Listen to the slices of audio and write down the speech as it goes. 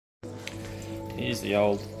Here's the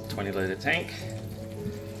old 20-litre tank,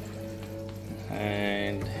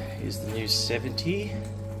 and here's the new 70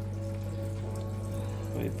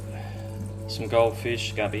 with some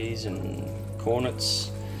goldfish, guppies and cornets.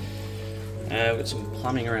 We've got some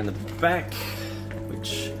plumbing around the back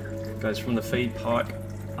which goes from the feed pipe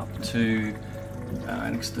up to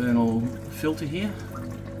an external filter here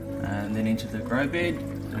and then into the grow bed,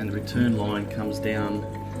 and the return line comes down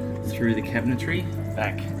through the cabinetry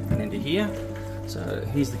back and into here. So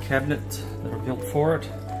here's the cabinet that I built for it.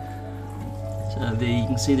 So there you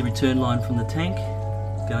can see the return line from the tank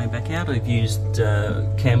going back out. I've used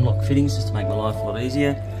cam lock fittings just to make my life a lot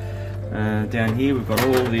easier. Down here we've got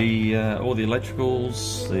all the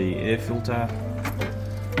electricals, the air filter.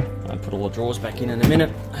 I'll put all the drawers back in a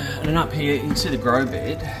minute. And then up here you can see the grow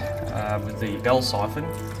bed with the Bell Siphon.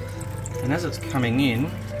 And as it's coming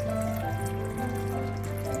in,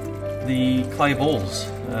 the clay balls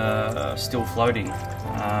are still floating.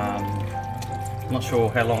 I'm not sure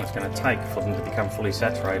how long it's going to take for them to become fully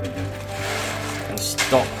saturated and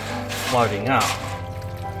stop floating up.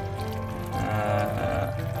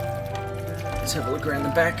 Let's have a look around the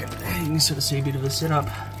back. You can sort of see a bit of the setup.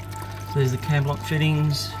 So there's the cam lock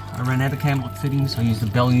fittings. I ran out of cam lock fittings, so I used the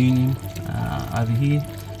Bell Union over here.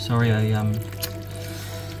 Sorry, it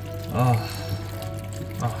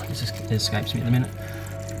just escapes me at the minute.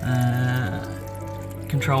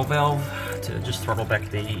 Control valve to just throttle back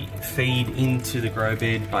the feed into the grow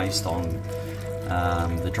bed based on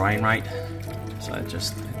the drain rate. So it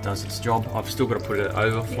does its job. I've still got to put an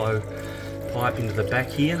overflow pipe into the back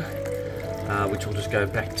here, which will just go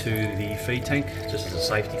back to the feed tank just as a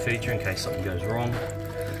safety feature in case something goes wrong.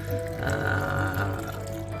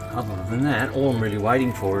 Other than that, all I'm really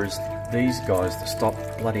waiting for is these guys to stop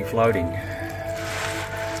bloody floating.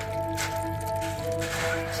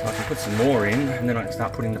 So I can put some more in and then I can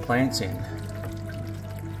start putting the plants in.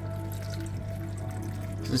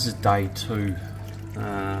 So this is day 2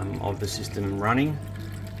 of the system running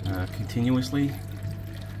continuously,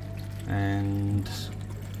 and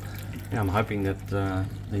I'm hoping that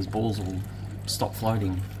these balls will stop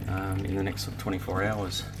floating in the next 24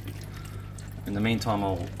 hours. In the meantime,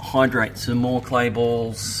 I'll hydrate some more clay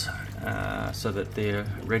balls so that they're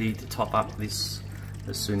ready to top up this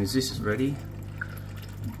as soon as this is ready.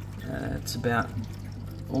 It's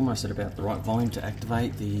almost at about the right volume to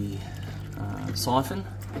activate the siphon.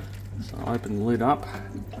 So I open the lid up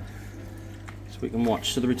so we can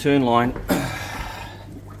watch. So the return line,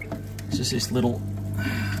 it's just this little,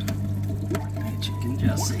 you can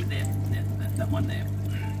just see that one there.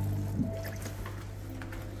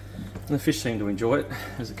 And the fish seem to enjoy it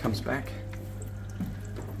as it comes back.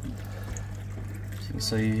 So you can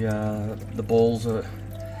see the balls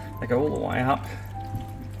they go all the way up.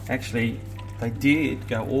 Actually, they did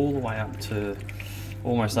go all the way up to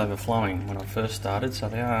almost overflowing when I first started, so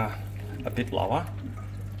they are a bit lower.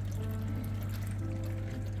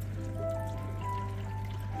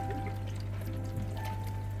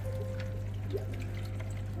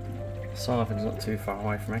 Siphon's not too far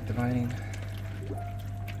away from activating.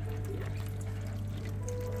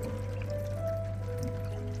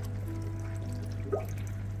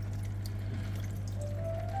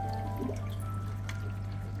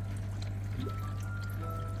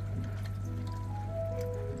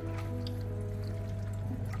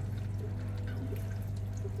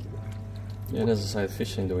 Yeah, as I say, the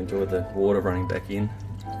fish seem to enjoy the water running back in.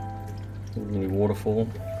 Little mini waterfall.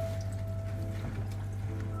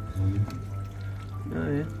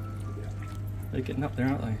 Oh yeah, they're getting up there,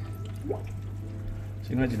 aren't they? So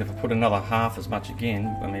you imagine if I put another half as much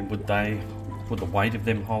again, I mean, would the weight of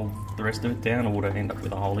them hold the rest of it down, or would I end up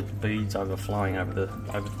with a whole lot of beads overflowing over the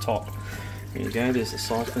top? There you go, there's the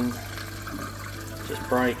siphon. Just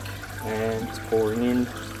break, and it's pouring in.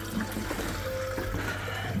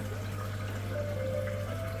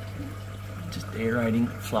 Just aerating,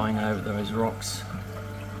 flowing over those rocks.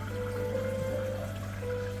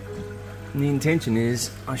 And the intention is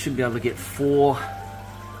I should be able to get 4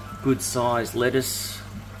 good sized lettuce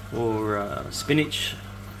or spinach,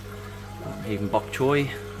 even bok choy,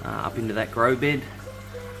 up into that grow bed.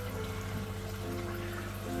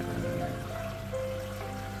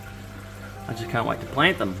 I just can't wait to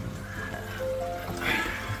plant them.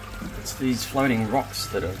 It's these floating rocks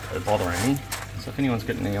that are bothering me. So if anyone's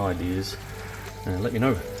got any ideas, let me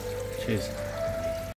know. Cheers.